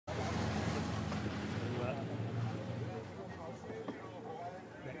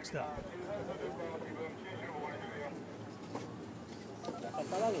next up.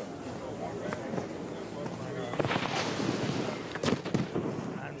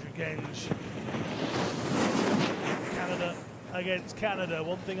 Andrew Genge. Canada against Canada.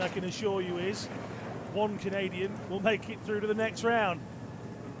 One thing I can assure you is one Canadian will make it through to the next round.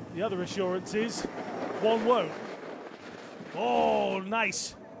 The other assurance is one won't. Oh,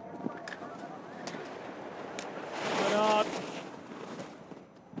 nice. Minard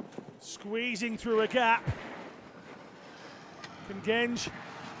squeezing through a gap. Can Genge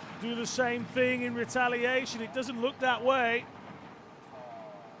do the same thing in retaliation? It doesn't look that way.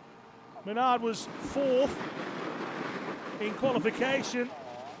 Minard was 4th in qualification.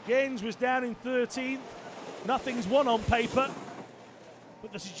 Genge was down in 13th. Nothing's won on paper,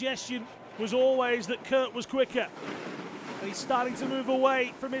 but the suggestion was always that Curt was quicker. And he's starting to move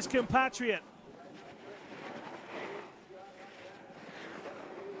away from his compatriot.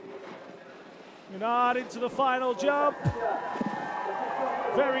 Minard into the final jump.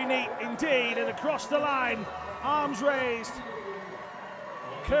 Very neat indeed, and across the line, arms raised.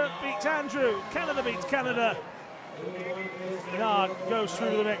 Curt beats Andrew, Canada beats Canada. Minard goes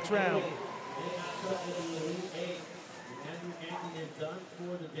through the next round.